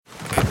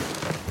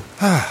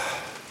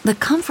The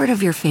comfort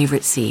of your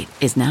favorite seat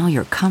is now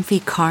your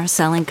comfy car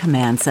selling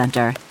command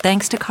center,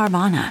 thanks to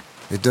Carvana.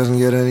 It doesn't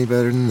get any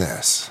better than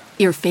this.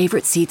 Your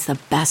favorite seat's the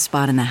best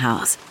spot in the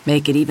house.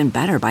 Make it even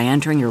better by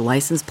entering your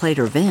license plate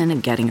or VIN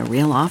and getting a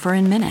real offer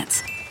in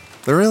minutes.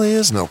 There really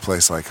is no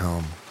place like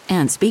home.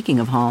 And speaking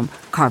of home,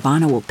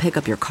 Carvana will pick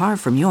up your car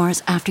from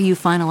yours after you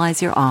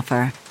finalize your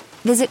offer.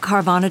 Visit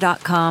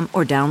Carvana.com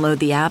or download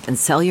the app and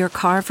sell your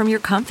car from your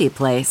comfy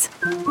place.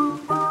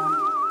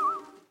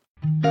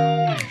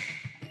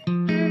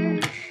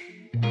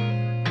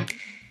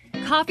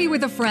 Coffee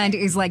with a friend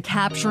is like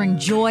capturing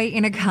joy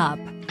in a cup.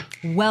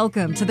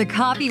 Welcome to the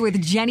Coffee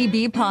with Jenny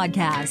B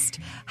podcast,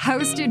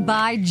 hosted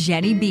by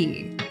Jenny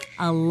B,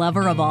 a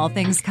lover of all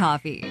things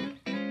coffee.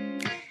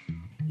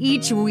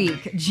 Each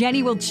week,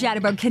 Jenny will chat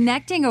about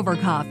connecting over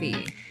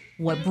coffee,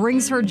 what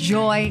brings her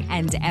joy,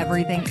 and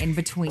everything in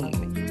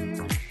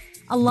between.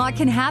 A lot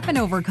can happen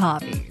over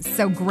coffee,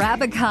 so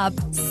grab a cup,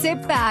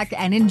 sit back,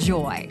 and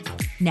enjoy.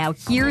 Now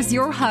here's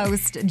your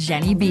host,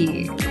 Jenny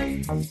B.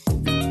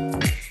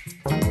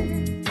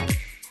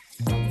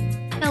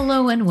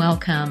 Hello and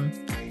welcome.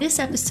 This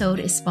episode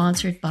is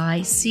sponsored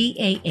by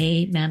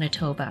CAA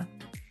Manitoba,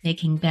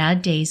 making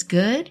bad days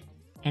good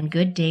and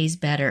good days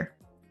better.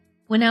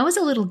 When I was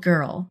a little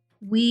girl,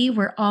 we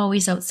were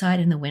always outside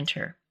in the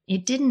winter.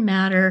 It didn't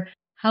matter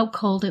how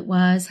cold it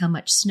was, how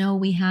much snow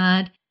we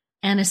had,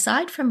 and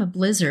aside from a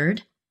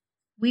blizzard,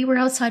 we were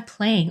outside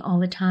playing all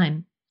the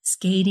time,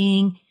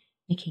 skating,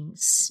 making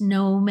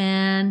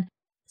snowman,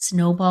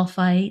 snowball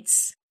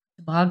fights,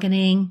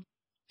 tobogganing,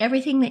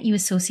 everything that you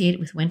associate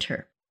with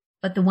winter.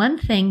 But the one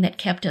thing that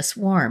kept us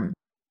warm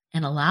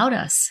and allowed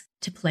us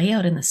to play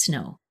out in the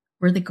snow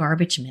were the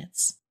garbage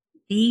mitts.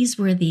 These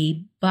were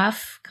the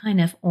buff, kind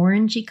of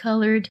orangey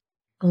colored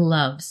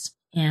gloves,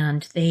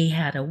 and they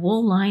had a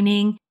wool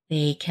lining.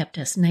 They kept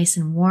us nice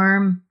and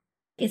warm.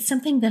 It's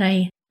something that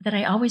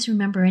I always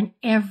remember, and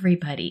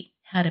everybody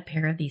had a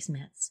pair of these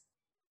mitts.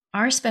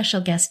 Our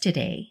special guest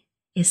today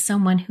is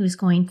someone who's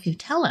going to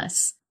tell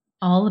us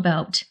all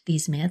about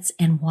these mitts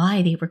and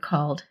why they were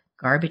called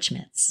garbage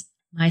mitts.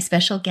 My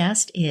special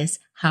guest is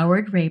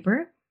Howard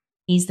Raber.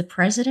 He's the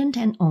president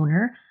and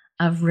owner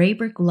of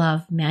Raber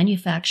Glove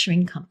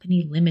Manufacturing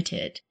Company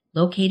Limited,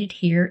 located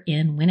here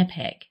in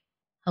Winnipeg.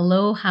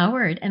 Hello,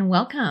 Howard, and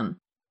welcome.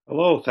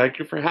 Hello, thank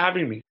you for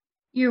having me.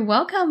 You're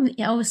welcome.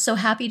 I was so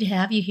happy to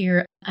have you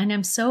here, and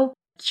I'm so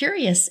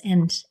curious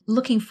and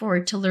looking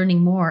forward to learning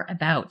more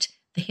about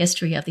the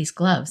history of these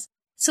gloves.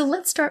 So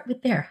let's start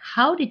with there.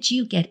 How did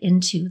you get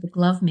into the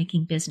glove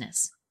making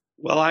business?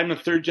 Well, I'm a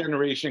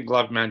third-generation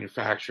glove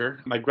manufacturer.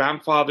 My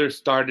grandfather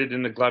started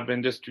in the glove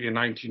industry in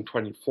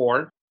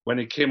 1924. When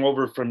he came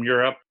over from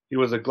Europe, he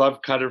was a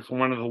glove cutter for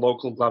one of the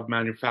local glove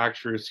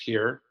manufacturers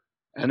here.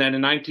 And then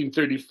in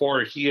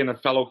 1934, he and a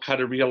fellow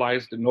cutter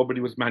realized that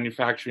nobody was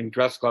manufacturing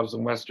dress gloves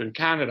in Western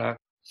Canada.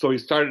 So he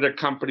started a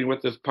company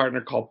with his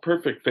partner called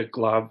Perfect Fit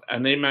Glove,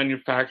 and they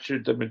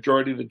manufactured the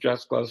majority of the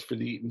dress gloves for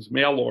the Eaton's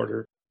mail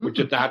order, which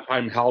at that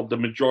time held the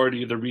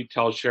majority of the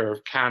retail share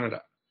of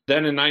Canada.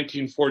 Then in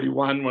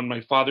 1941, when my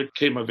father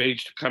came of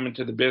age to come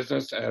into the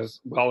business, as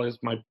well as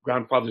my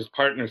grandfather's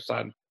partner's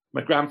son,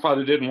 my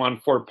grandfather didn't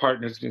want four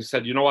partners, and he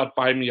said, you know what,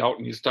 buy me out,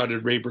 and he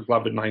started Raber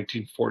Glove in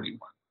 1941.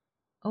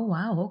 Oh,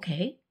 wow,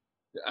 okay.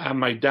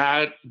 My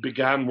dad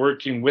began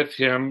working with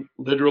him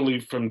literally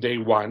from day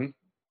one.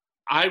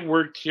 I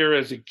worked here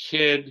as a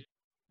kid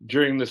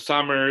during the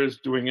summers,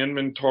 doing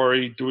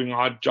inventory, doing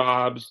odd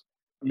jobs,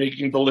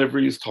 making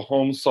deliveries to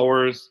home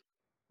sewers,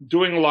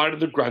 doing a lot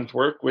of the grunt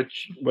work,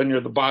 which when you're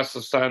the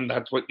boss's son,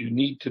 that's what you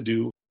need to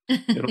do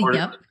in order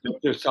to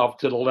get yourself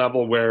to the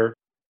level where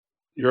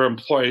your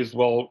employees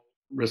will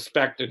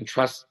respect and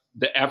trust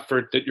the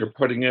effort that you're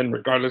putting in,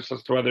 regardless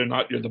as to whether or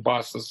not you're the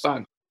boss's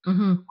son.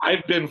 Mm-hmm.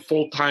 I've been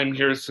full-time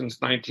here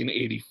since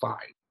 1985.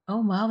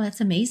 Oh, wow,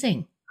 that's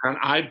amazing. And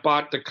I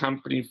bought the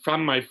company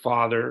from my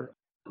father.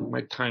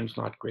 My time's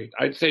not great.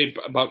 I'd say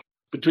about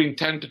between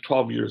 10 to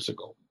 12 years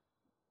ago.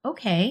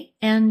 Okay.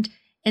 And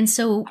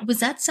so was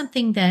that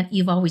something that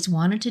you've always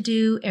wanted to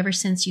do ever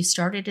since you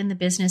started in the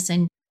business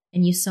and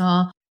you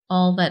saw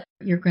all that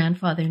your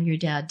grandfather and your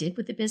dad did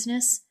with the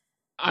business?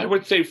 I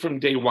would say from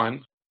day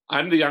one.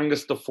 I'm the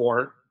youngest of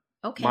four.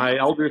 Okay. My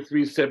elder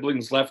three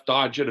siblings left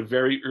Dodge at a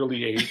very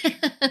early age.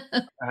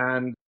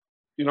 And,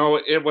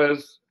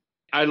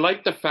 I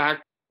like the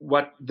fact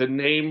what the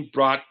name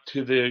brought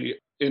to the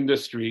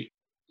industry,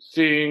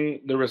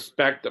 seeing the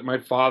respect that my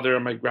father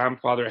and my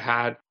grandfather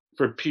had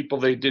for people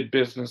they did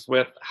business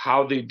with,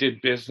 how they did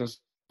business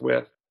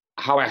with,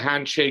 how a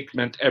handshake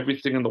meant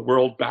everything in the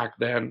world back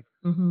then.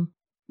 Mm-hmm.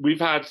 We've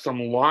had some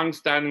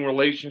long-standing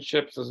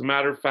relationships. As a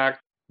matter of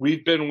fact,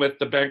 we've been with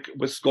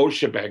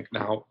Scotiabank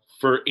now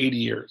for 80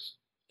 years.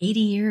 80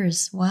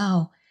 years.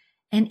 Wow.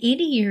 And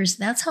 80 years,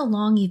 that's how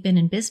long you've been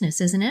in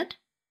business, isn't it?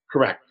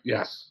 Correct.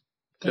 Yes.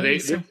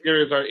 This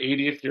year is our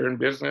 80th year in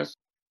business,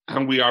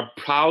 and we are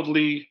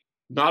proudly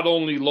not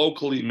only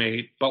locally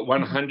made, but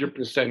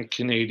 100%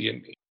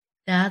 Canadian made.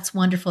 That's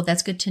wonderful.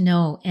 That's good to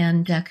know.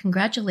 And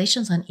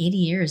congratulations on 80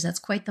 years. That's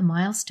quite the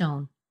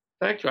milestone.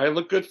 Thank you. I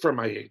look good for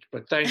my age,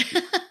 but thank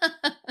you.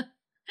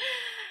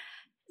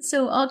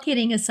 So all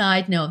kidding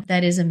aside, no,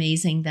 that is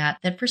amazing that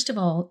first of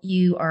all,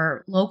 you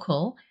are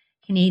local,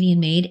 Canadian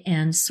made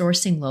and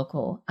sourcing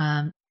local.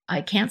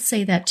 I can't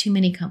say that too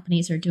many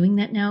companies are doing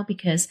that now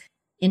because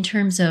in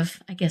terms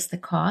of, I guess, the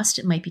cost,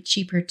 it might be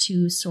cheaper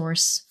to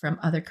source from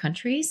other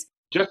countries.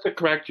 Just to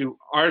correct you,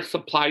 our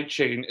supply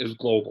chain is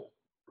global.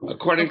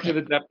 According to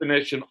the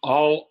definition,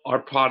 all our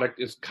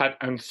product is cut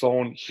and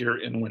sewn here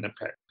in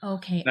Winnipeg.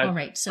 Okay, all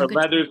right. So our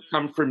leathers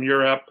come from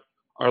Europe.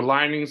 Our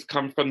linings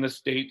come from the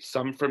States,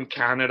 some from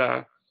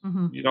Canada.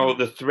 You know,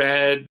 the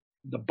thread,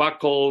 the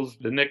buckles,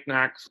 the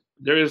knickknacks.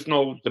 There is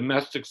no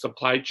domestic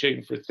supply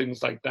chain for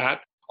things like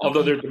that,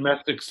 although they're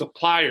domestic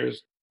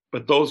suppliers,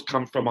 but those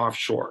come from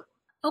offshore.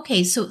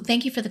 Okay, so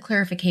thank you for the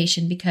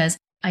clarification because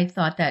I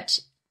thought that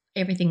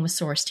everything was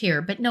sourced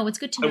here, but no, it's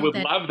good to know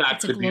that I would love that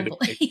to be the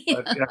case.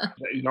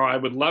 But, you know, I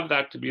would love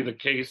that to be the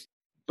case.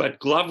 But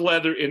glove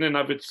leather in and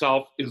of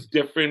itself is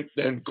different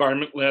than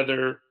garment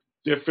leather,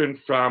 different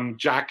from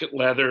jacket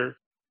leather.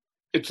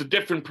 It's a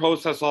different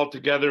process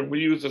altogether. And we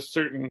use a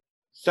certain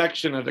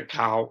section of the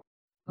cow,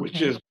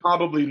 which is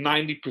probably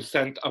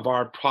 90% of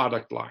our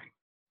product line.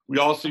 We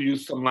also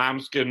use some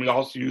lambskin. We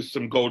also use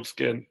some goat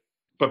skin.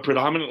 But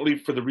predominantly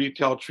for the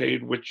retail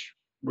trade, which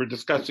we're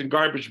discussing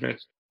garbage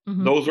mitts,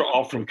 those are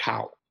all from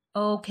cow.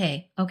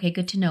 Okay,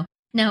 good to know.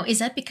 Now, is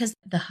that because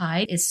the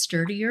hide is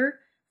sturdier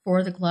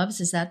for the gloves?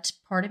 Is that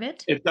part of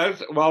it? It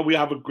does. Well, we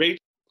have a great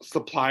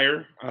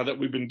supplier that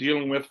we've been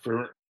dealing with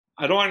for,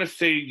 I don't want to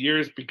say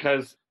years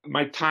because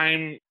my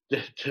time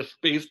to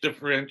space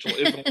differential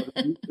isn't what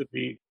it used to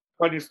be.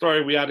 Funny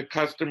story, we had a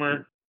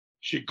customer.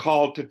 She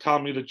called to tell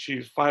me that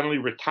she's finally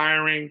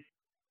retiring.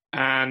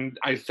 And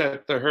I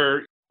said to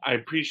her, I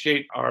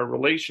appreciate our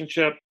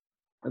relationship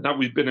and that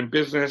we've been in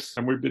business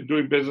and we've been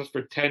doing business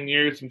for 10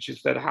 years. And she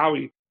said,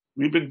 Howie,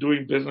 we've been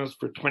doing business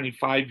for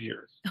 25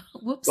 years.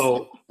 Whoops.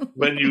 So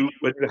when you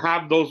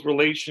have those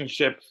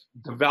relationships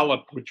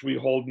develop, which we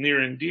hold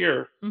near and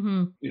dear,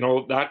 you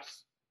know,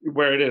 that's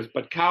where it is.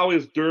 But cow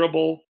is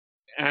durable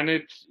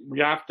and we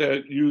have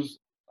to use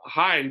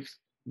hides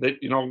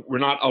that, you know, we're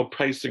not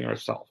outpricing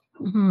ourselves.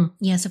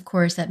 Yes, of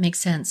course. That makes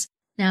sense.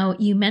 Now,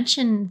 you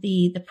mentioned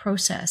the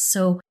process.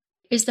 So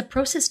is the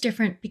process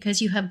different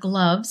because you have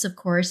gloves, of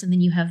course, and then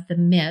you have the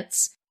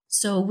mitts?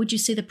 So would you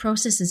say the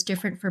process is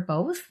different for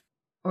both?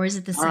 Or is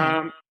it the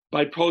same?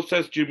 By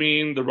process, do you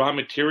mean the raw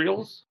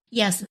materials?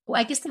 Yes. Well,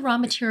 I guess the raw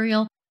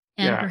material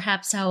and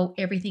perhaps how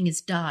everything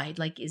is dyed.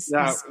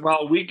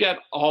 Well, we get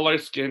all our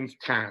skins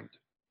tanned.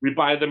 We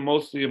buy them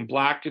mostly in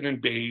black and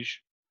in beige.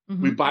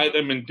 We buy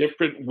them in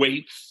different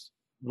weights,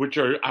 which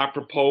are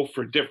apropos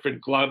for different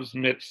gloves,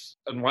 mitts,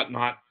 and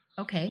whatnot.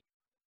 Okay.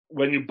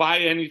 When you buy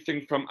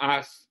anything from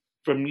us,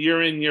 from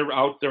year in, year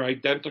out, they're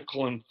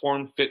identical in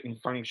form, fit, and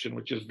function,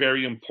 which is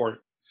very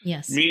important.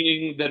 Yes.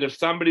 Meaning that if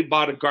somebody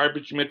bought a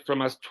garbage mitt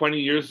from us 20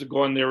 years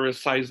ago and they were a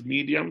size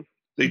medium,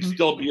 they'd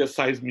still be a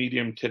size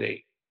medium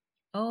today.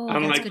 Oh,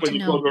 unlike that's good when to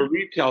you know. go to a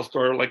retail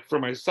store, like for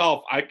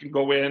myself, I can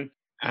go in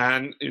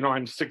and, you know,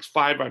 I'm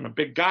 6'5", I'm a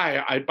big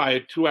guy. I buy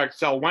a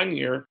 2XL one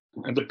year,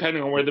 and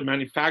depending on where the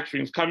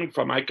manufacturing is coming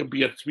from, I could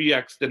be a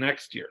 3X the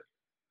next year.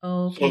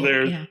 Okay. So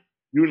there's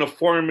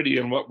uniformity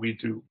in what we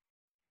do.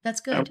 That's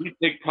good. And we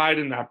take pride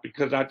in that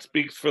because that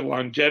speaks for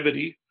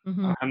longevity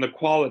and the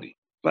quality.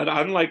 But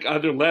unlike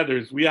other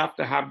leathers, we have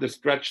to have the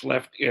stretch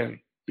left in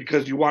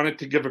because you want it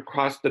to give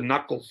across the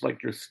knuckles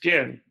like your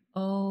skin.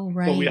 Oh,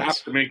 right. So we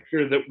have to make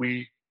sure that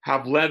we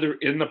have leather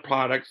in the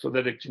product so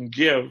that it can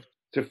give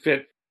to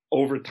fit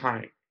over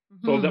time.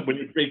 So that when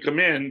you break them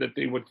in, that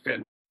they would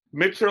fit.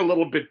 Mitts are a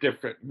little bit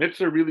different.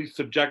 Mitts are really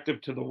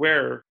subjective to the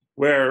wearer,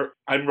 where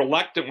I'm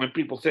reluctant when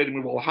people say to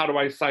me, well, how do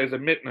I size a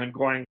mitt? And I'm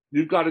going,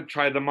 you've got to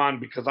try them on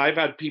because I've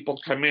had people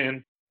come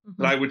in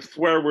that I would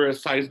swear were a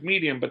size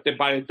medium, but they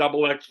buy a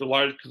double extra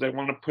large because they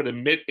want to put a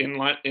mitt in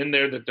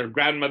there that their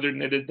grandmother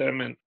knitted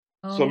them. And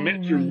so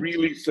mitts are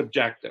really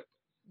subjective.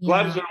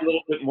 Gloves are a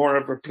little bit more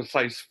of a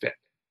precise fit.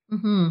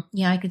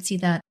 Yeah, I could see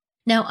that.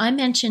 Now, I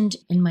mentioned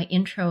in my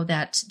intro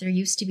that there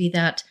used to be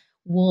that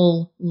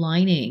wool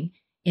lining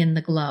in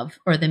the glove,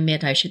 or the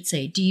mitt, I should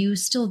say. Do you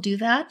still do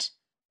that?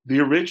 The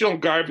original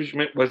garbage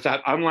mitt was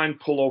that unlined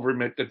pullover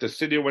mitt that the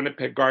City of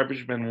Winnipeg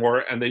garbage men wore,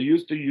 and they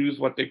used to use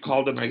what they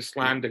called an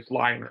Icelandic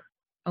liner,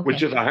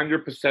 which is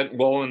 100%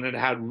 wool, and it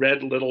had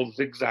red little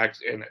zigzags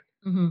in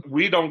it.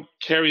 We don't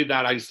carry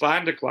that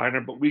Icelandic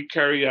liner, but we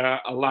carry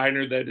a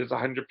liner that is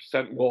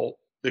 100% wool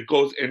that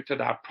goes into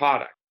that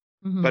product.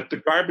 But the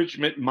garbage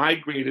mitt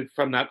migrated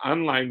from that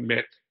unlined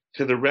mitt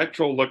to the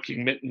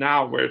retro-looking mitt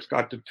now, where it's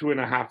got the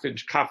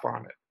 2.5-inch cuff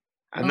on it.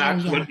 And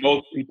that's what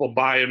most people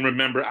buy and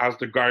remember as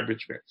the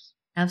garbage mitts.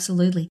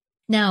 Absolutely.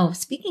 Now,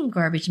 speaking of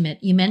garbage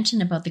mitt, you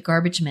mentioned about the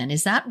garbage men.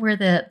 Is that where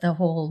the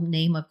whole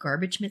name of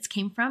garbage mitts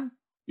came from?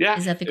 Yeah.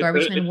 Is that the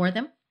garbage men wore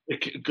them?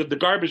 The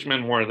garbage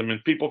men wore them,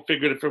 and people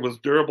figured if it was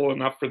durable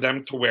enough for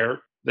them to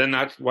wear, then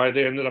that's why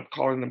they ended up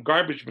calling them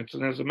garbage mitts.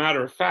 And as a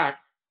matter of fact,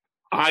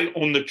 I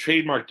own the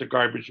trademark to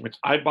garbage mitts.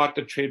 I bought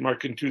the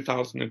trademark in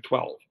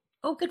 2012.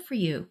 Oh, good for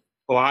you.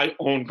 So I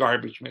own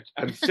Garbage Mitts.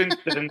 And since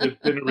then, there's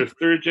been a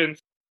resurgence.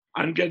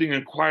 I'm getting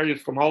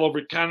inquiries from all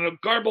over Canada.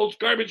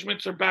 Garbage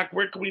Mitts are back.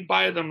 Where can we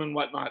buy them and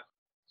whatnot?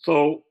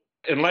 So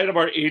in light of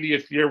our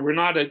 80th year, we're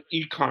not an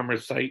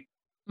e-commerce site.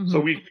 So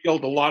we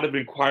field a lot of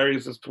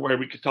inquiries as to where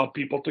we could tell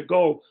people to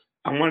go.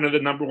 And one of the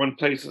number one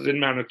places in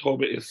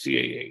Manitoba is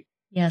CAA.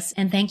 Yes,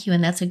 and thank you.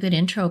 And that's a good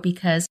intro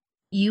because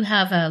you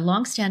have a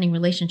long-standing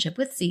relationship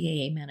with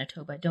CAA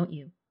Manitoba, don't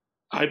you?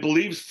 I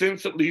believe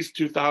since at least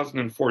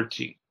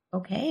 2014.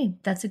 Okay,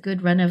 that's a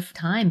good run of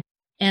time.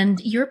 And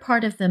you're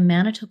part of the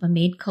Manitoba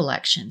Made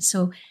collection.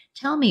 So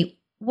tell me,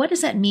 what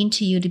does that mean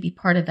to you to be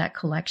part of that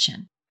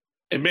collection?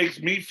 It makes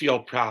me feel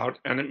proud,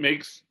 and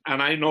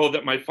I know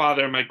that my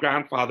father and my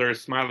grandfather are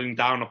smiling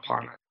down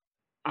upon it.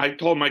 I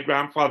told my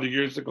grandfather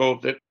years ago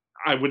that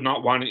I would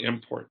not want to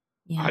import.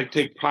 Yeah. I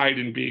take pride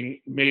in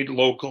being made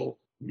local,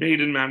 made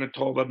in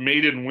Manitoba,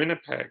 made in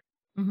Winnipeg.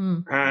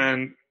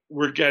 And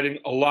we're getting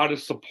a lot of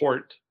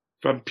support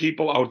from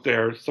people out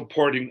there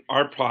supporting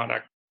our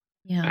product.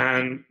 Yeah.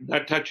 And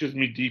that touches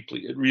me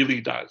deeply. It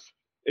really does.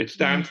 It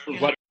stands for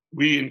what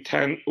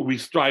we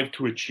strive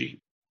to achieve.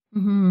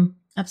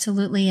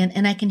 Absolutely.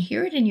 And I can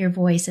hear it in your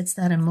voice. It's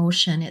that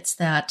emotion. It's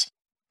that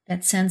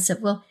sense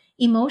of,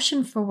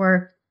 emotion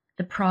for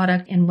the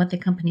product and what the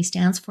company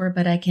stands for.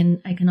 But I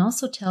can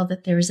also tell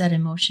that there's that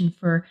emotion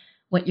for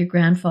what your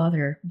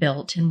grandfather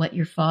built and what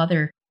your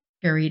father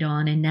carried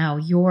on. And now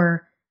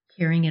you're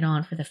carrying it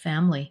on for the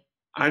family.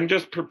 I'm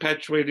just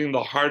perpetuating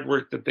the hard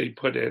work that they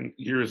put in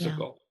years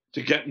ago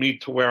to get me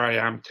to where I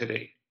am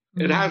today.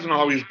 It hasn't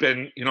always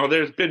been,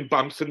 there's been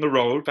bumps in the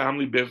road,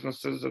 family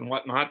businesses and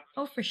whatnot.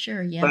 Oh, for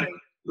sure. Yeah. But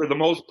for the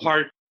most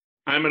part,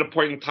 I'm at a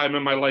point in time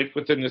in my life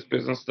within this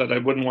business that I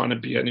wouldn't want to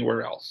be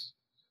anywhere else.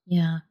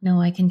 Yeah,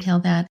 no, I can tell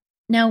that.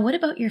 Now, what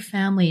about your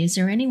family? Is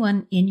there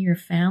anyone in your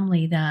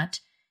family that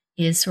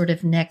is sort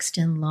of next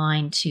in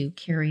line to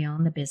carry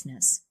on the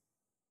business?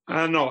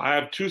 No, I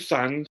have two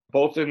sons,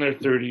 both in their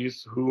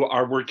 30s, who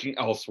are working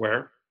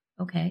elsewhere.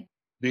 Okay.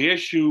 The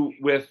issue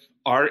with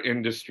our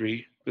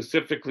industry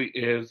specifically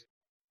is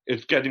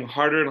it's getting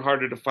harder and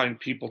harder to find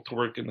people to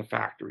work in the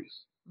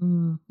factories.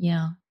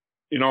 Yeah.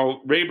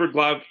 Raber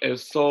Glove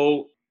is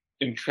so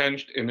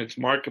entrenched in its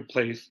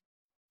marketplace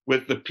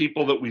with the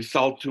people that we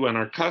sell to and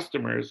our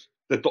customers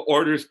that the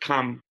orders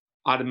come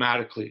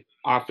automatically,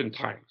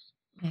 oftentimes.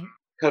 Okay.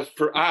 Because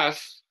for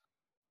us,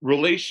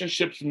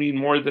 relationships mean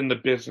more than the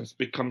business,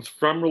 because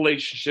from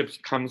relationships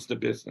comes the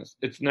business.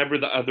 It's never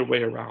the other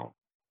way around.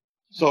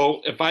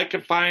 So if I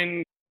could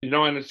find,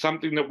 and it's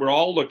something that we're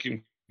all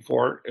looking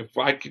for, if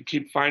I could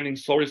keep finding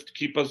sources to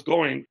keep us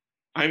going.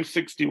 I'm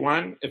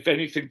 61. If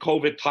anything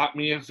COVID taught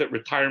me is that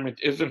retirement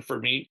isn't for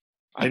me.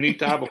 I need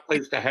to have a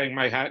place to hang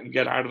my hat and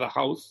get out of the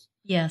house.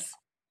 Yes.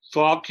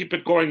 So I'll keep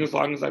it going as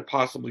long as I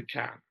possibly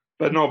can.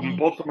 But no,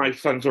 both of my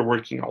sons are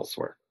working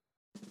elsewhere.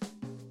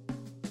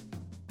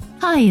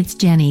 Hi, it's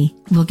Jenny.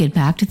 We'll get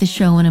back to the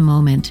show in a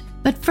moment.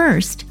 But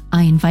first,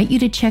 I invite you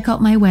to check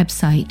out my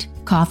website,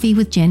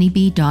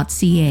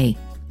 coffeewithjennyb.ca.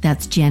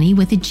 That's Jenny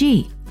with a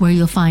G, where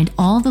you'll find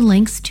all the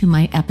links to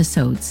my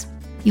episodes.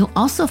 You'll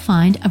also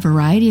find a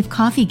variety of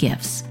coffee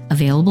gifts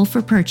available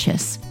for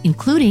purchase,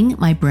 including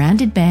my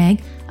branded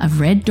bag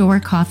of Red Door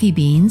coffee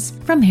beans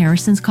from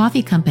Harrison's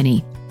Coffee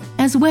Company.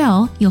 As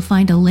well, you'll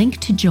find a link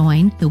to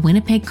join the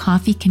Winnipeg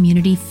Coffee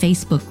Community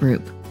Facebook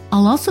group.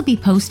 I'll also be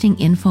posting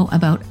info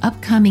about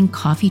upcoming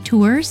coffee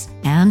tours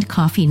and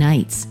coffee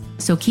nights,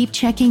 so keep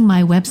checking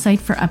my website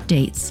for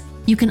updates.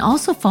 You can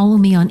also follow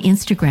me on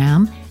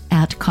Instagram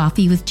at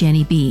Coffee with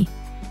Jenny B.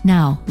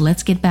 Now,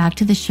 let's get back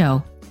to the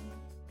show.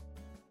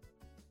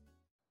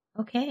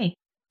 Okay.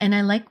 And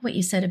I like what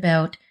you said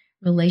about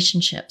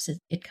relationships.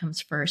 It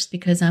comes first,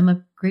 because I'm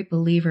a great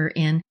believer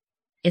in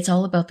it's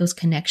all about those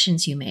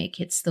connections you make.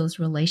 It's those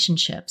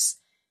relationships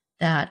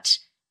that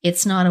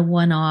it's not a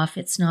one-off.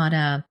 It's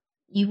not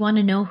you want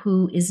to know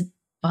who is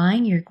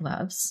buying your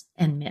gloves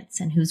and mitts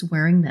and who's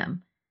wearing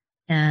them,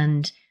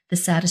 and the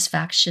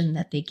satisfaction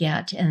that they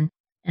get, and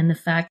the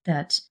fact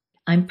that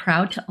I'm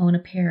proud to own a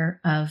pair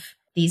of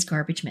these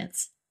garbage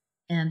mitts,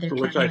 and they're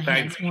keeping my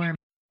hands warm.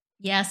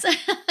 Yes.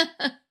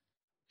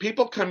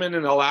 People come in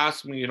and they'll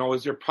ask me,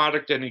 is your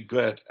product any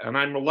good? And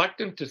I'm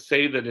reluctant to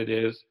say that it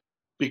is,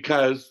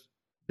 because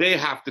they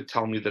have to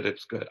tell me that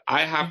it's good.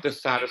 I have to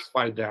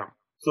satisfy them.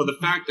 So the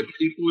fact that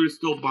people are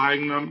still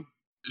buying them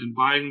and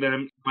buying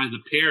them by the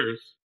pairs,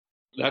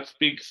 that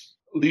speaks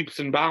leaps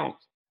and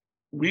bounds.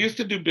 We used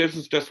to do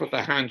business just with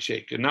a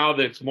handshake, and now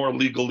that it's more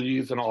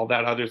legalese and all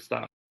that other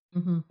stuff.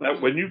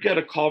 But when you get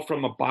a call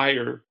from a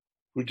buyer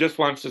who just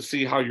wants to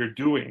see how you're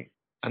doing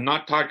and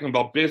not talking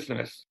about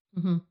business,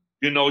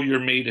 you're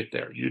made it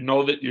there. You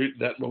know that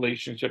that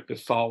relationship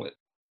is solid.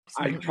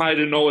 Absolutely. I try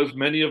to know as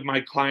many of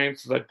my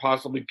clients as I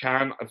possibly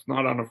can, if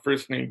not on a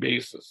first name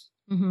basis.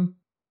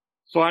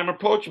 So I'm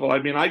approachable. I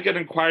mean, I get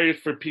inquiries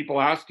for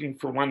people asking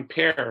for one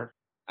pair,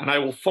 and I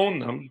will phone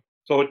them.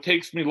 So it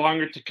takes me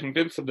longer to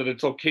convince them that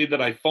it's okay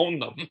that I phone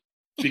them,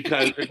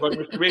 because they're going,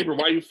 Mr. Raber,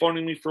 why are you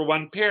phoning me for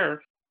one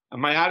pair?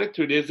 And my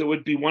attitude is it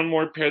would be one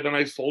more pair than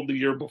I sold the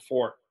year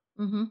before.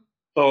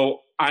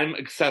 So I'm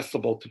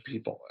accessible to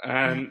people.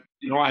 And,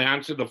 I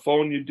answer the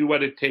phone, you do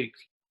what it takes.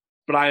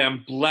 But I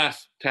am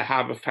blessed to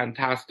have a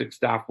fantastic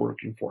staff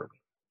working for me.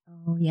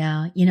 Oh,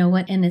 yeah. You know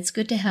what? And it's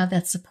good to have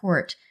that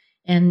support.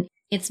 And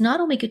it's not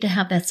only good to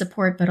have that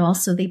support, but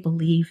also they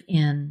believe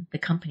in the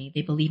company.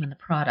 They believe in the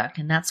product.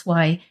 And that's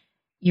why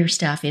your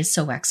staff is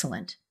so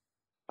excellent.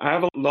 I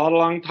have a lot of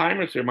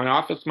long-timers here. My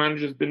office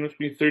manager has been with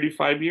me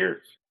 35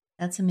 years.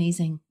 That's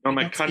amazing.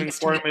 My cutting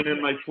foreman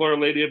and my floor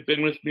lady have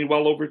been with me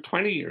well over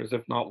 20 years,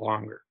 if not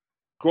longer.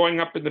 Growing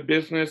up in the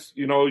business,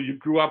 you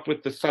grew up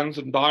with the sons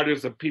and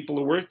daughters of people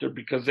who worked there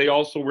because they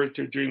also worked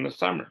there during the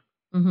summer.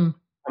 Mm-hmm.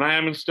 And I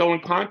am still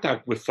in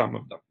contact with some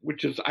of them,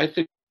 which is, I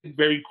think,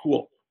 very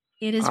cool.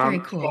 It is very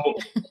cool.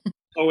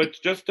 So it's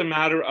just a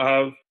matter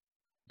of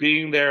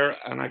being there.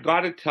 And I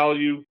got to tell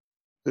you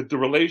that the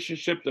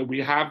relationship that we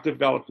have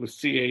developed with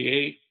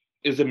CAA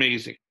is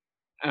amazing.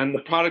 And the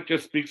product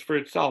just speaks for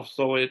itself.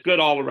 So it's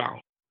good all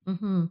around.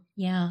 Mm-hmm.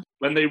 Yeah.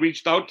 When they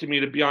reached out to me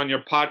to be on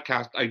your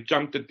podcast, I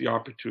jumped at the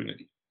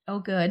opportunity. Oh,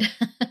 good.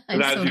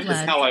 And as you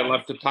can tell, I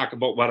love to talk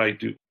about what I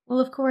do. Well,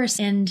 of course.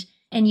 And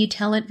you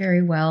tell it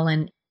very well.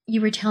 And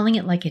you were telling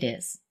it like it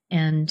is.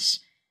 And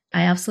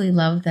I absolutely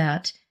love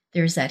that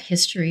there's that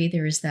history.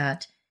 There's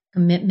that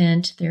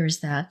commitment.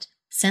 There's that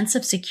sense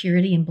of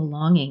security and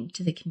belonging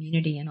to the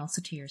community and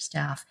also to your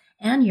staff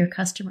and your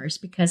customers.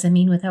 Because,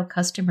 without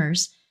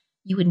customers,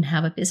 you wouldn't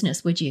have a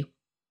business, would you?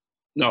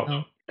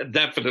 No,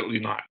 definitely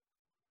not.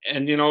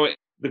 And,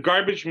 the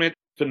garbage mitt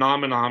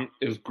phenomenon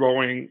is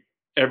growing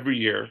every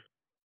year.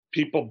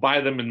 People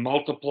buy them in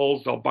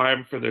multiples. They'll buy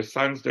them for their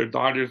sons, their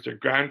daughters, their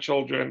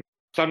grandchildren.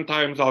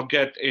 Sometimes I'll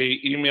get an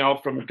email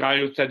from a guy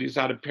who said he's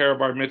had a pair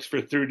of our mitts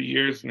for 30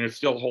 years and they're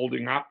still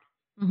holding up.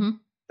 Mm-hmm.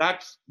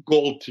 That's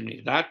gold to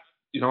me. That,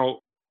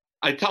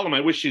 I tell him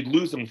I wish he'd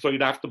lose them so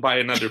he'd have to buy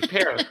another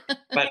pair.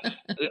 But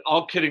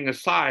all kidding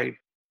aside,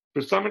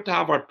 for someone to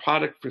have our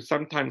product for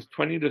sometimes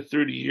 20 to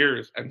 30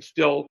 years and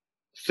still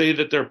say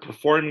that they're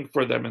performing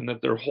for them and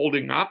that they're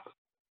holding up,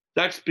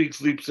 that speaks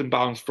leaps and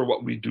bounds for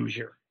what we do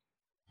here.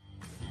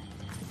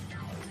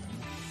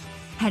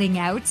 Heading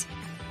out?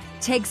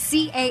 Take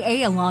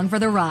CAA along for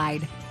the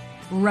ride.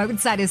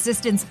 Roadside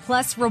assistance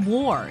plus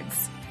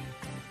rewards,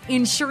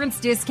 insurance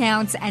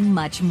discounts, and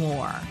much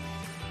more.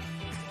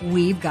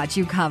 We've got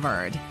you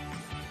covered.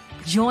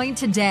 Join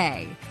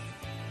today.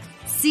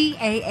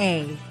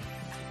 CAA,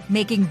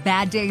 making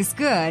bad days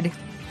good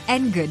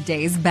and good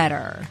days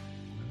better.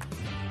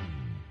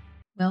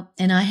 Well,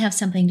 and I have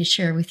something to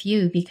share with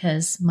you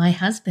because my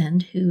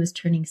husband, who is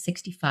turning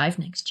 65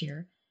 next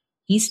year,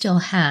 he still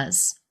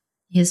has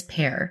his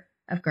pair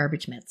of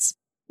garbage mitts.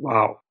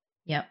 Wow.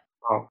 Yep.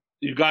 Wow.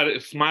 You got a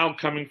smile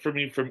coming from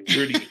me from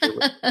ear to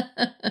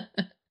ear.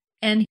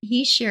 And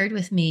he shared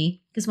with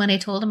me, because when I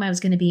told him I was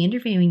going to be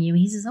interviewing you,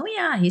 he says, oh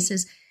yeah. He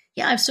says,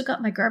 yeah, I've still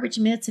got my garbage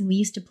mitts, and we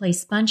used to play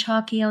sponge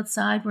hockey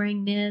outside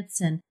wearing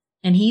mitts. And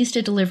he used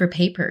to deliver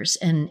papers,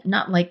 and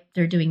not like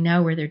they're doing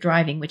now where they're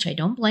driving, which I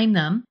don't blame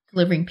them,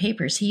 delivering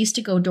papers. He used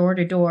to go door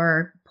to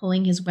door,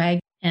 pulling his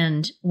wagon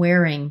and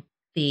wearing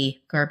the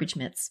garbage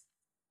mitts.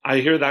 I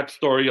hear that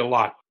story a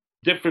lot.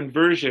 Different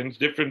versions,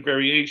 different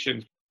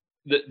variations.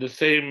 The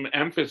same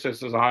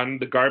emphasis is on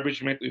the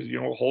garbage mitt is,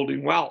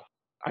 holding well.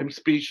 I'm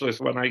speechless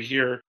when I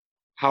hear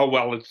how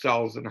well it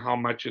sells and how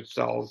much it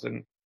sells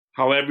and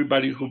how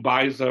everybody who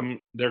buys them,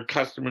 their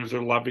customers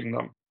are loving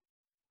them.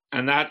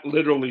 And that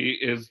literally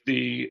is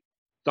the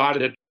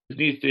dotted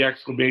beneath the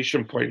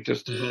exclamation point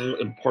as to how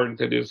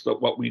important it is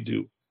that what we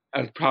do,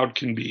 as proud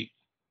can be,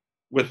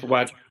 with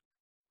what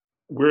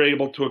we're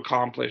able to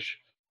accomplish.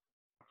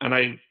 And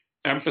I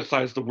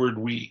emphasize the word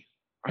we.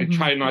 I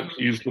try not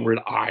to use the word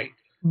I.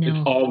 No.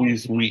 It's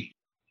always we.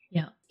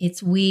 Yeah,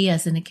 it's we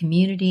as in a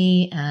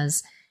community,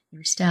 as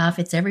your staff,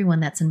 it's everyone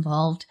that's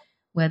involved,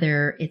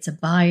 whether it's a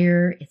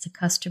buyer, it's a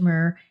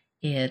customer,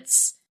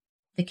 it's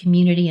the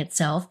community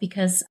itself,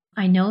 because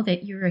I know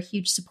that you're a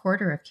huge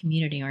supporter of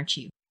community, aren't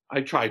you?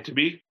 I try to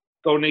be.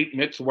 Donate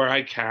mitts where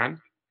I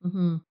can.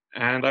 Mm-hmm.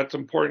 And that's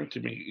important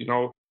to me.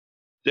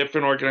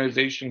 Different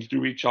organizations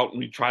do reach out and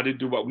we try to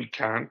do what we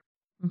can.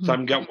 Mm-hmm.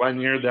 Some get 1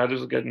 year, the others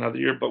will get another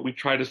year, but we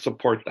try to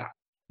support that.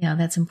 Yeah,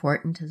 that's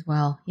important as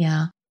well.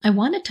 Yeah. I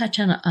want to touch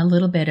on a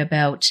little bit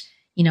about,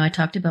 I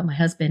talked about my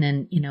husband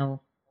and,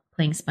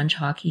 playing sponge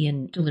hockey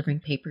and delivering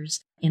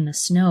papers in the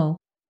snow,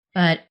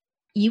 but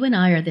you and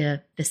I are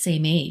the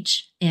same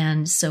age.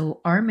 And so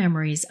our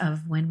memories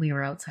of when we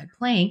were outside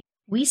playing,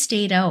 we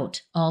stayed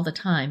out all the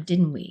time,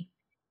 didn't we?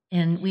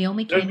 And we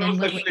only came in. There's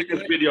no such thing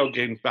as video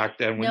games back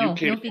then. When you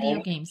came no video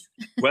home, games.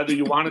 whether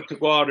you wanted to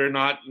go out or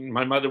not,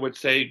 my mother would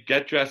say,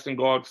 get dressed and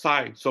go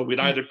outside. So we'd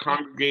either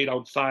congregate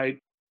outside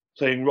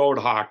playing road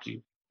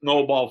hockey,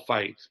 snowball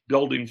fights,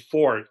 building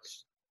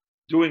forts,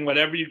 doing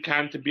whatever you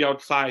can to be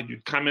outside.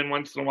 You'd come in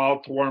once in a while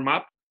to warm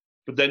up,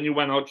 but then you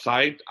went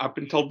outside up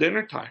until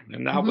dinner time.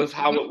 And that was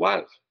how it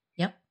was.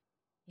 Yep.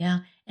 Yeah.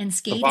 And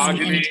skating.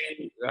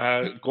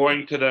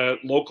 Going to the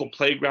local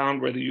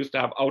playground where they used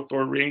to have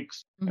outdoor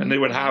rinks, and they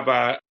would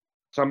have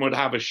someone would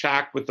have a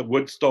shack with a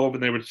wood stove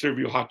and they would serve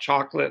you hot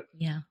chocolate.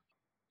 Yeah.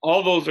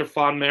 all those are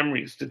fond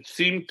memories that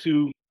seem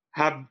to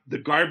have the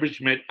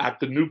garbage mitt at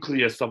the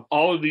nucleus of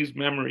all of these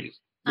memories,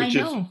 which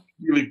is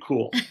really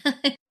cool.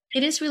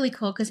 It is really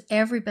cool because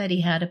everybody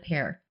had a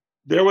pair.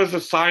 There was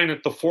a sign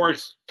at the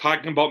force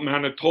talking about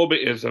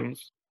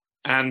Manitoba-isms,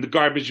 and the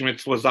garbage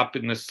mitts was up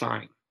in this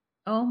sign.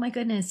 Oh my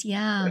goodness,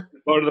 yeah.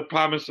 Go to the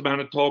province of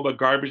Manitoba,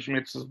 garbage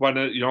mitts is one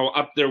of,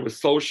 up there with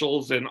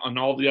socials and on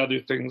all the other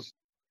things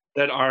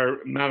that are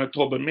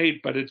Manitoba made,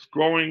 but it's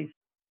growing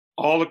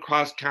all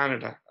across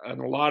Canada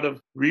and a lot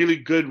of really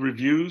good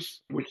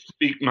reviews, which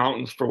speak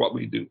mountains for what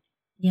we do.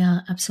 Yeah,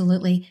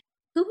 absolutely.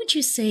 Who would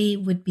you say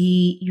would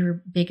be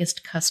your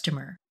biggest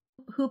customer?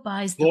 Who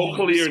buys the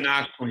locally most? Or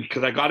nationally?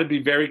 Because I got to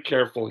be very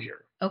careful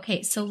here.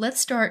 Okay, so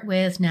let's start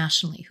with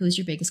nationally. Who's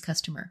your biggest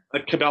customer?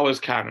 Cabela's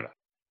Canada.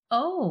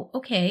 Oh,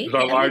 okay. It's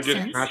our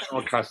largest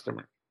national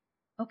customer.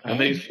 Okay. And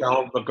they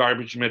sell the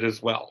garbage mitt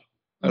as well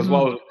as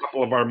a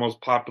couple of our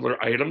most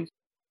popular items.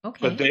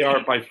 Okay. But they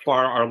are by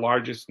far our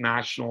largest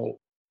national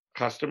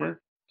customer.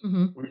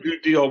 Mm-hmm. We do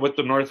deal with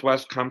the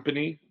Northwest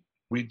Company.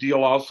 We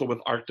deal also with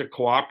Arctic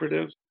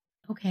Cooperatives.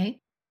 Okay.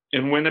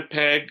 In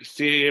Winnipeg,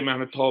 CAA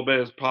Manitoba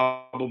is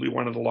probably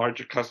one of the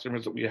larger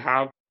customers that we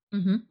have.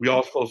 Mm-hmm. We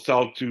also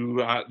sell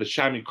to the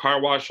Chamois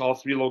Car Wash, all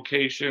 3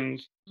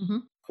 locations,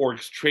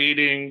 Forks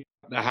Trading,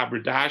 the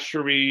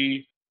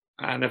Haberdashery.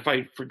 And if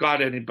I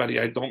forgot anybody,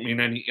 I don't mean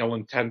any ill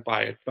intent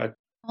by it. But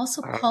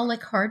also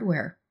Pollock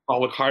Hardware.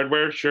 Pollock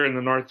Hardware, sure, in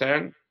the North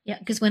End. Yeah,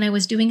 because when I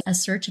was doing a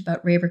search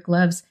about Raver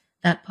gloves,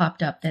 that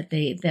popped up that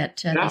they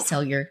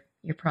sell your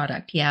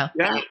product. Yeah.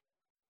 Yeah.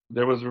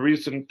 There was a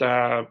recent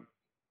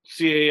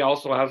CAA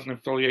also has an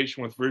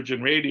affiliation with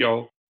Virgin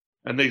Radio,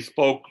 and they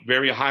spoke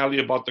very highly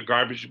about the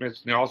garbage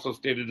mitts. And they also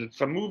stated that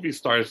some movie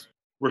stars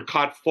were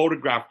caught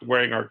photographed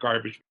wearing our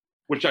garbage,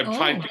 which I'm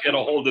trying to get a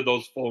hold of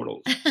those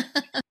photos.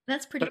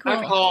 That's pretty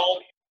cool.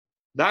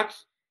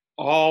 That's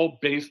all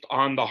based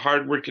on the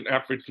hard work and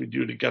efforts we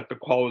do to get the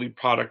quality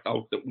product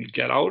out that we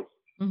get out.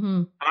 Mm-hmm.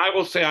 And I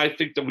will say, I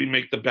think that we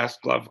make the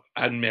best glove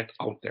and mitt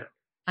out there.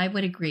 I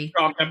would agree.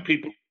 I'll have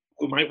people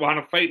who might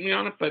want to fight me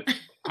on it, but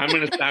I'm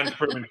going to stand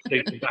firm and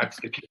state that that's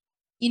the case.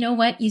 You know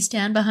what? You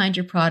stand behind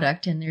your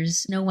product, and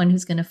there's no one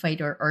who's going to fight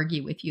or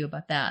argue with you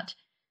about that.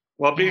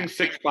 Well, being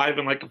 6'5"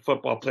 and like a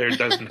football player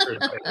doesn't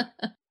hurt.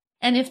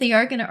 And if they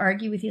are going to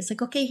argue with you, it's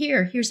like, okay,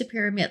 here's a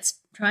pair of mitts.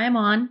 Try them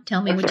on.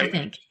 Tell me what you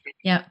think.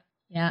 Yeah.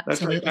 Yeah,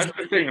 that's absolutely. Right. That's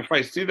the thing. If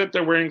I see that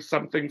they're wearing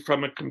something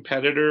from a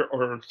competitor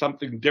or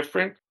something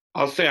different,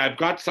 I'll say, I've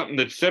got something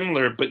that's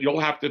similar, but you'll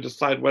have to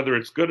decide whether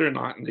it's good or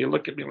not. And they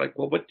look at me like,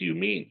 well, what do you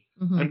mean?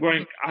 Mm-hmm. I'm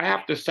going, I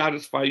have to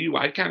satisfy you.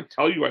 I can't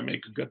tell you I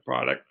make a good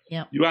product.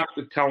 Yep. You have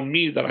to tell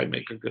me that I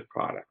make a good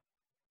product.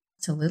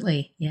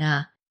 Absolutely.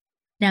 Yeah.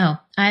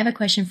 Now, I have a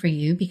question for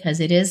you because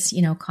it is,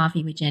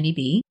 Coffee with Jenny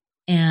B.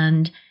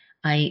 And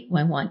I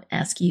want to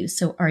ask you,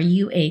 so are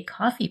you a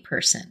coffee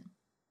person?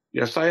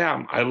 Yes, I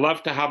am. I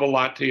love to have a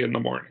latte in the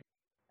morning.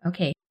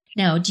 Okay.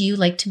 Now, do you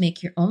like to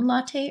make your own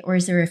latte, or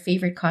is there a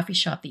favorite coffee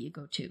shop that you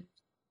go to?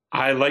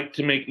 I like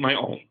to make my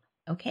own.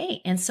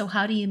 Okay. And so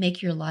how do you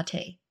make your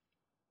latte?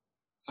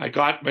 I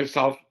got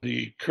myself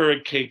the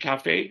Keurig K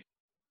Cafe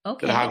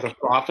that has a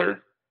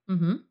frother.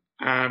 Mm-hmm.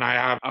 And I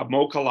have a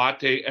mocha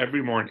latte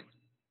every morning.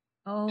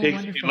 Oh, it takes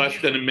wonderful. me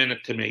less than a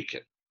minute to make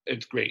it.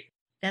 It's great.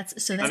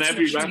 That's and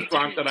every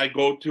restaurant that I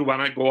go to,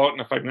 when I go out,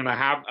 and if I'm going to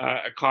have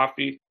a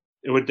coffee,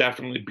 it would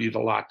definitely be the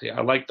latte.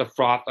 I like the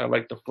froth. I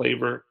like the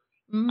flavor.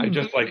 I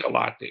just like a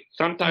latte.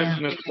 Sometimes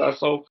an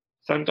espresso,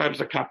 sometimes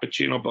a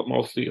cappuccino, but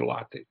mostly a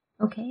latte.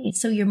 Okay,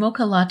 so your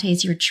mocha latte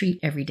is your treat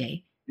every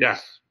day.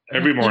 Yes,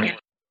 every morning.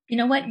 You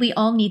know what? We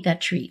all need that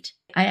treat.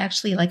 I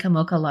actually like a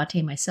mocha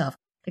latte myself.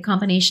 The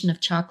combination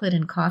of chocolate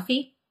and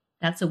coffee,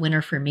 that's a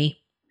winner for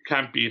me.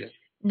 Can't beat it.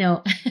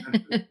 No.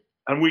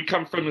 And we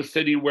come from a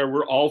city where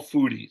we're all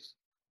foodies.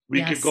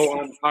 We could go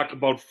on and talk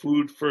about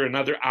food for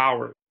another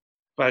hour.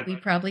 But we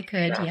probably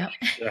could, yeah.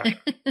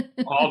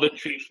 All the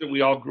treats that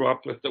we all grew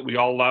up with, that we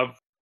all love,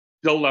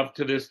 still love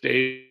to this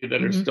day,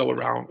 that are still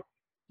around.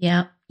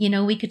 Yeah.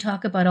 We could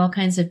talk about all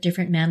kinds of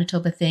different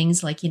Manitoba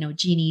things like,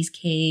 Jeannie's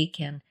cake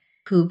and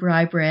Poob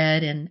rye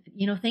bread and,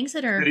 things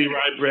that are... City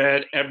rye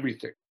bread,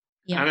 everything.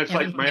 Yeah, and it's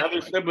like my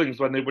other siblings,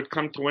 when they would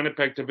come to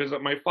Winnipeg to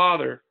visit my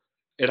father,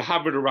 it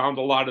hovered around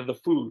a lot of the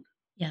food.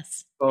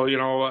 Yes. So,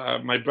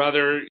 my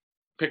brother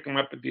pick him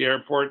up at the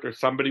airport, or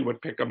somebody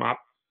would pick him up,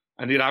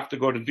 and he'd have to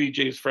go to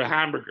VJ's for a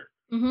hamburger.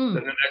 Mm-hmm.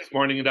 Then the next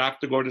morning, he'd have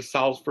to go to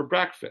Sal's for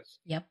breakfast.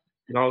 Yep.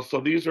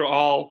 So these are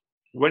all,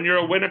 when you're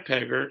a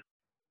Winnipegger,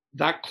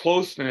 that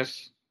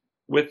closeness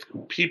with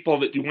people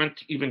that you went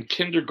to even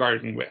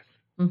kindergarten with.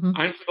 Mm-hmm.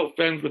 I'm still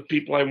friends with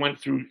people I went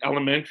through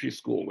elementary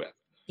school with.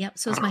 Yep,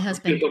 so is my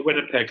husband. It's a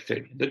Winnipeg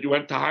thing that you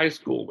went to high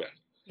school with.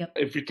 Yep.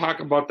 If you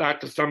talk about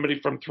that to somebody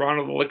from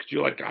Toronto, they'll look at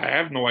you like, I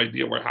have no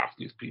idea where half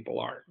these people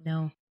are.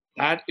 No.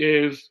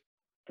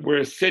 We're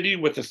a city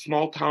with a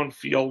small town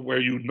feel where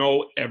you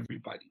know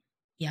everybody.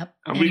 Yep.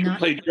 And we can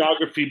play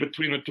geography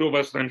between the two of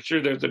us, and I'm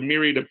sure there's a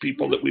myriad of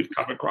people that we've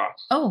come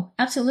across. Oh,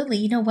 absolutely.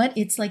 You know what?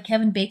 It's like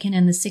Kevin Bacon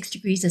and the 6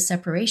 degrees of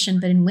separation,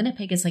 but in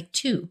Winnipeg it's like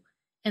 2.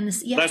 And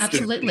this, yeah,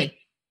 absolutely.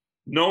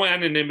 No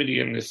anonymity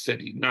in this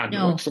city, none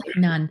No, whatsoever.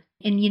 none.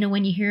 And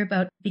when you hear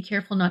about be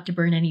careful not to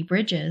burn any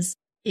bridges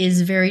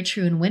is very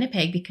true in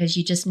Winnipeg, because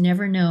you just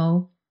never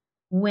know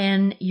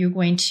when you're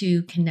going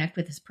to connect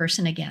with this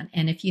person again.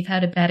 And if you've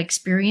had a bad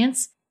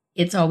experience,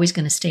 it's always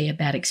going to stay a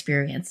bad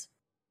experience.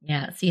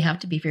 Yeah. So you have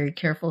to be very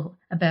careful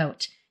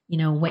about,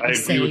 what you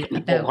say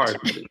about.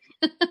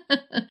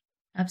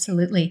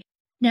 Absolutely.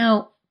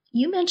 Now,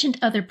 you mentioned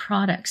other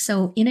products.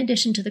 So in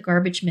addition to the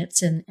garbage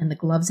mitts and the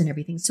gloves and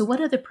everything, so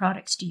what other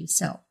products do you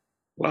sell?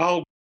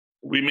 Well,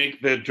 we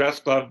make the dress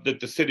glove that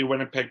the City of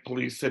Winnipeg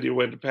Police, City of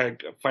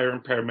Winnipeg Fire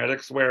and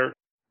Paramedics wear.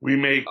 We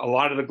make a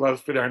lot of the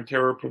gloves for the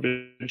Ontario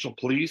Provincial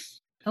Police.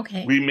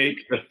 Okay. We make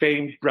the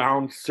famed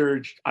brown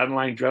serged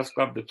unlined dress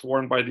glove that's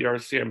worn by the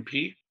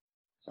RCMP.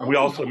 And we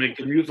also make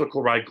the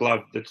musical ride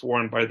glove that's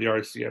worn by the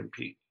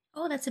RCMP.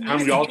 Oh, that's amazing.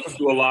 And we also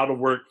do a lot of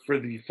work for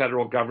the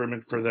federal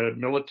government, for the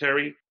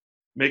military,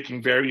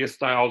 making various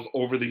styles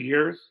over the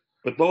years.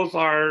 But those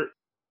are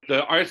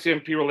the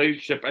RCMP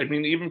relationship. I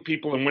mean, even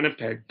people in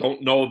Winnipeg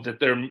don't know that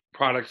their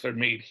products are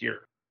made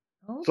here.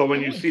 Okay. So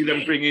when you see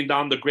them bringing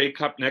down the Grey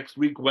Cup next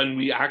week, when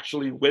we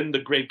actually win the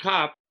Grey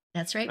Cup,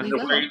 that's right, and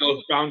they're wearing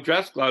those brown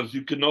dress gloves,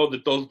 you can know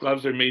that those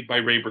gloves are made by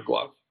Raber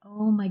Glove.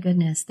 Oh my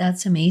goodness,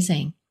 that's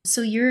amazing.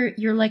 So you're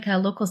like a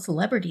local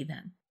celebrity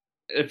then.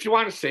 If you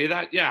want to say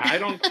that, yeah.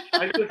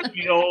 I just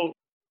feel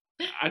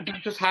I'm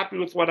just happy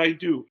with what I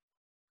do.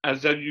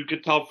 As you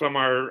could tell from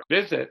our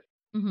visit,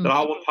 that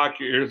I will talk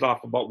your ears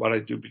off about what I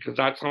do, because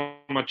that's how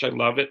much I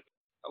love it.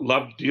 I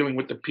love dealing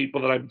with the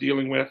people that I'm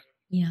dealing with.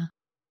 Yeah.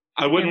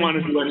 I wouldn't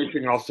want to do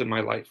anything else in my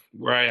life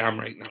where I am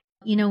right now.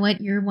 You know what?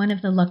 You're one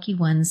of the lucky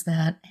ones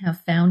that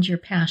have found your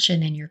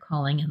passion and your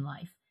calling in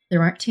life.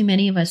 There aren't too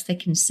many of us that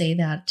can say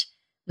that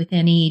with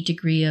any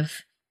degree of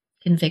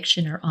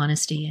conviction or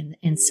honesty.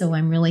 And so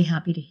I'm really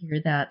happy to hear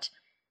that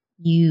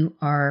you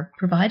are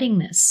providing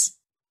this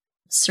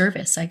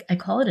service. I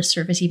call it a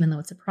service, even though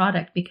it's a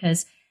product,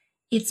 because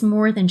it's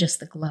more than just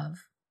the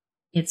glove.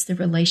 It's the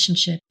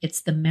relationship.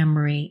 It's the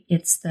memory.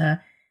 It's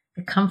the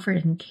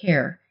comfort and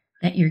care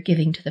that you're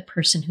giving to the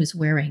person who's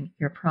wearing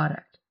your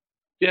product.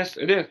 Yes,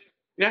 it is.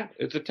 Yeah,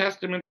 it's a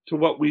testament to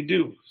what we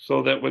do,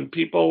 so that when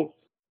people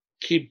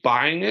keep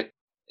buying it,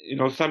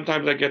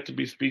 sometimes I get to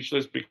be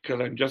speechless, because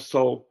I'm just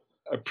so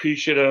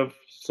appreciative,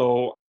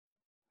 so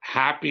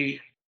happy,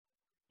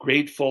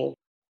 grateful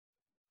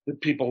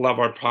that people love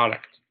our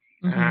product.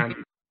 And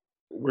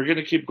we're going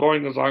to keep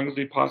going as long as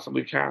we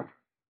possibly can.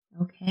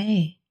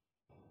 Okay,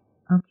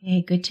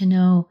 good to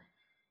know.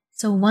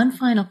 So one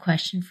final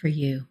question for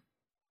you.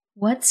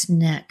 What's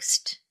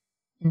next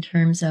in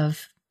terms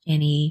of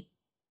any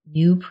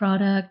new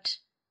product,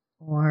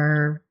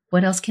 or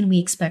what else can we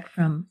expect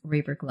from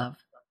Raber Glove?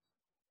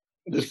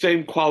 The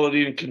same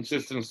quality and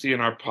consistency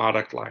in our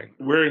product line.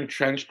 We're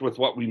entrenched with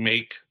what we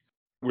make.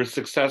 We're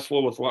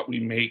successful with what we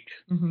make.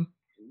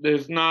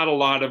 There's not a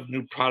lot of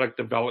new product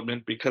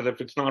development, because if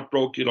it's not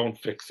broke, you don't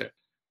fix it.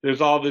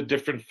 There's all the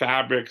different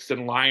fabrics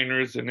and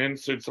liners and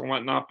inserts and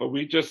whatnot, but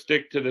we just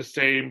stick to the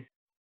same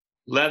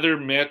leather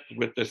mitt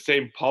with the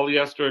same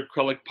polyester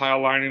acrylic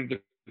pile lining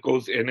that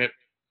goes in it.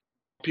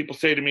 People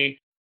say to me,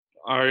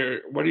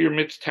 what are your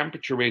mitts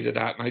temperature rated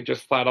at? And I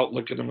just flat out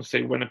look at them and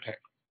say, Winnipeg.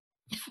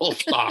 Full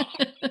stop.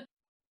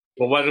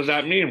 Well, what does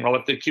that mean? Well,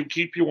 if they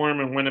keep you warm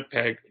in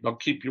Winnipeg, they'll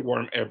keep you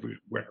warm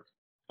everywhere.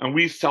 And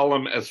we sell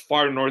them as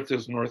far north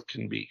as north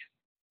can be.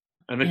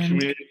 And the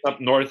communities up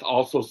north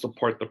also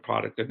support the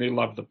product, and they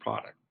love the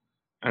product.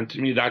 And to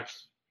me,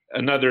 that's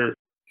another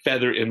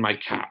feather in my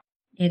cap.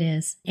 It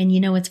is. And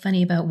it's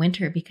funny about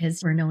winter,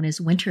 because we're known as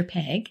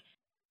Winterpeg.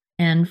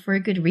 And for a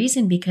good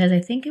reason, because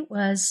I think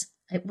was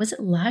it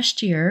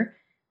last year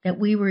that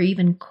we were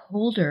even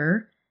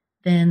colder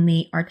than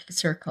the Arctic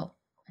Circle?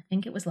 I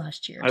think it was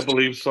last year. I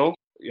believe so.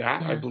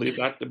 Yeah. I believe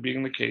that to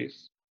being the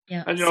case.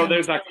 Yeah. And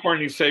there's that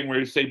corny saying where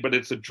you say, but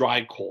it's a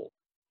dry cold.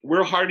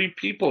 We're hardy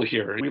people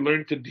here. We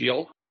learn to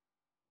deal.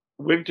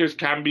 Winters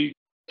can be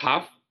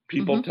tough.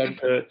 People tend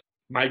to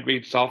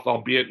migrate south,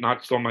 albeit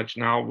not so much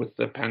now with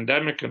the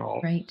pandemic and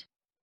all. Right.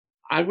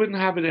 I wouldn't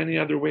have it any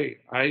other way.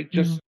 I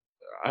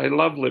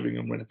love living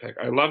in Winnipeg.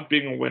 I love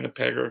being a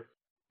Winnipegger.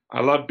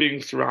 I love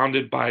being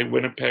surrounded by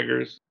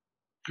Winnipeggers,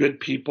 good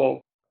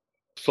people,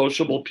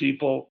 sociable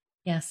people.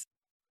 Yes.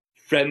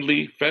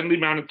 Friendly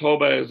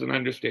Manitoba is an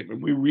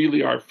understatement. We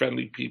really are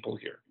friendly people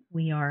here.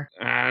 We are.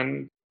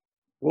 And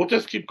we'll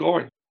just keep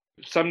going.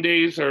 Some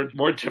days are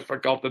more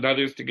difficult than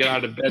others to get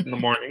out of bed in the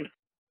morning.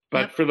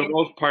 But for the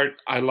most part,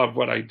 I love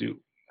what I do.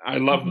 I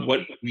love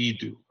what we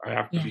do. I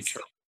have to be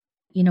careful.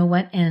 You know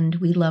what? And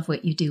we love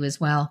what you do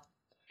as well.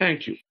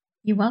 Thank you.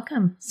 You're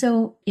welcome.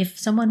 So if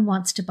someone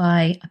wants to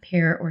buy a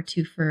pair or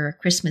two for a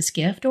Christmas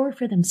gift or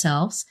for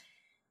themselves,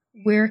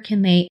 where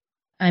can they?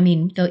 I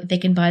mean, they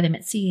can buy them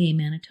at CAA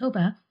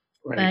Manitoba,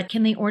 but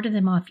can they order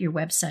them off your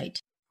website?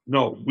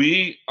 No,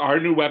 our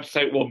new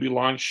website will be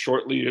launched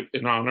shortly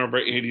in honor of our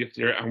 80th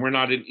year, and we're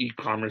not an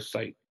e-commerce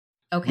site.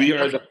 Okay. We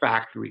are the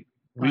factory.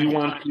 We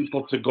want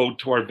people to go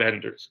to our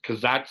vendors,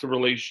 because that's a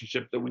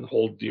relationship that we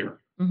hold dear.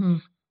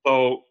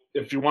 So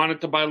if you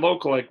wanted to buy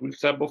local, like we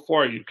said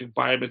before, you could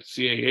buy them at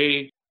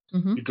CAA,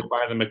 you could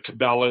buy them at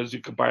Cabela's,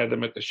 you could buy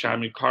them at the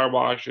Chamois Car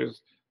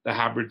Washes, the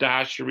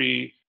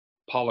Haberdashery,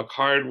 Pollock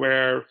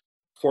Hardware,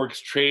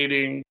 Forks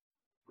Trading,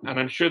 and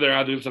I'm sure there are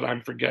others that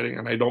I'm forgetting,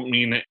 and I don't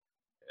mean it.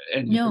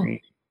 No,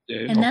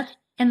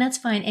 and that's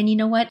fine. And you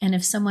know what? And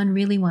if someone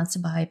really wants to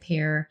buy a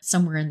pair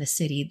somewhere in the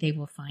city, they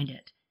will find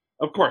it.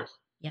 Of course.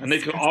 Yes, and they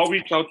can all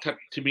reach out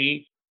to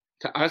me,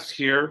 to us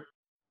here.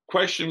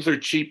 Questions are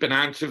cheap and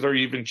answers are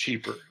even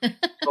cheaper.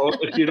 So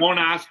if you don't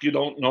ask, you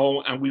don't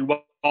know. And we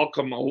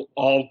welcome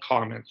all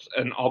comments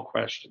and all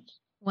questions.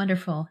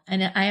 Wonderful.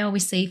 And I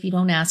always say, if you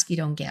don't ask, you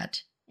don't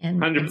get.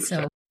 And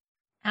so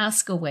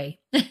ask away.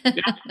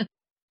 Yeah.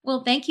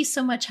 Well, thank you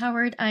so much,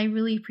 Howard. I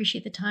really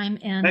appreciate the time.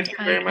 And thank you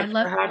very much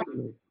for having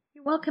me.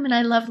 You're welcome. And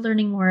I love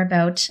learning more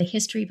about the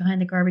history behind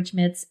the Garbage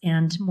Mitts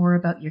and more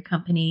about your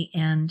company.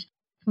 And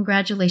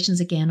congratulations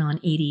again on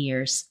 80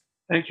 years.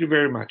 Thank you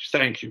very much.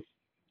 Thank you.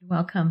 You're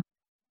welcome.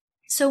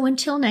 So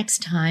until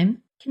next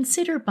time,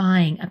 consider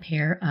buying a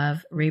pair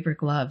of Raber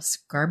gloves,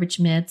 Garbage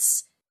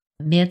Mitts,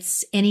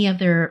 any of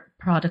their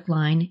product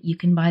line. You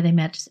can buy them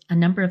at a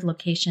number of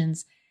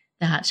locations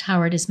that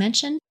Howard has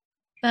mentioned,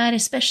 but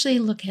especially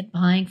look at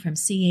buying from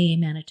CAA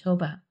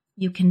Manitoba.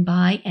 You can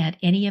buy at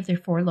any of their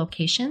 4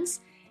 locations,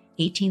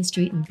 18th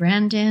Street in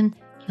Brandon,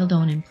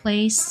 Kildonan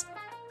Place,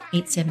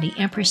 870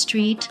 Empress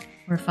Street,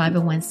 or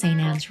 501 St.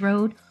 Anne's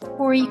Road,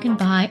 or you can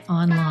buy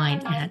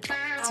online at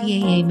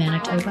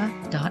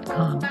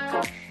caamanitoba.com.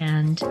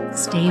 And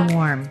stay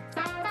warm.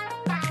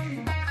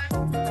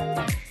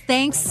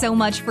 Thanks so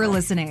much for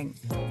listening.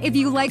 If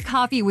you like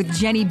Coffee with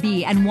Jenny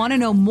B and want to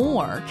know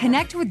more,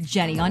 connect with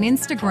Jenny on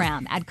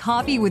Instagram at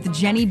Coffee with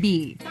Jenny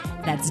B.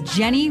 That's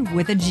Jenny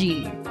with a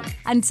G.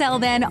 Until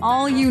then,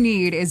 all you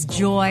need is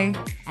joy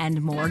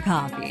and more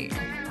coffee.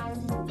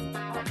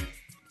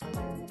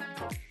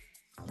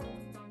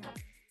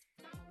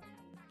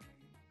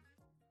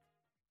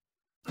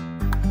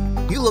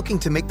 Looking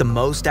to make the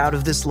most out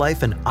of this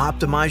life and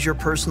optimize your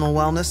personal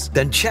wellness?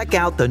 Then check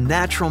out the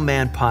Natural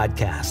Man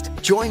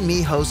Podcast. Join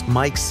me, host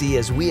Mike C.,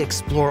 as we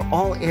explore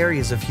all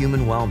areas of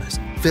human wellness,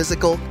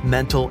 physical,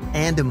 mental,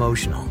 and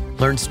emotional.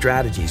 Learn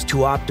strategies to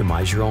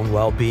optimize your own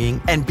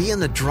well-being and be in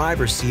the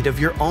driver's seat of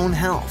your own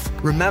health.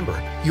 Remember,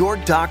 your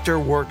doctor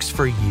works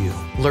for you.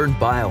 Learn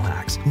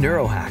biohacks,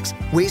 neurohacks,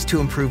 ways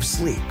to improve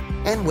sleep,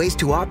 and ways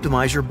to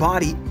optimize your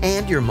body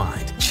and your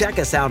mind. Check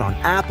us out on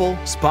Apple,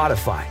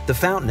 Spotify, the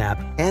Fountain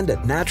app, and at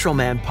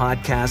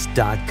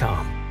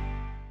naturalmanpodcast.com.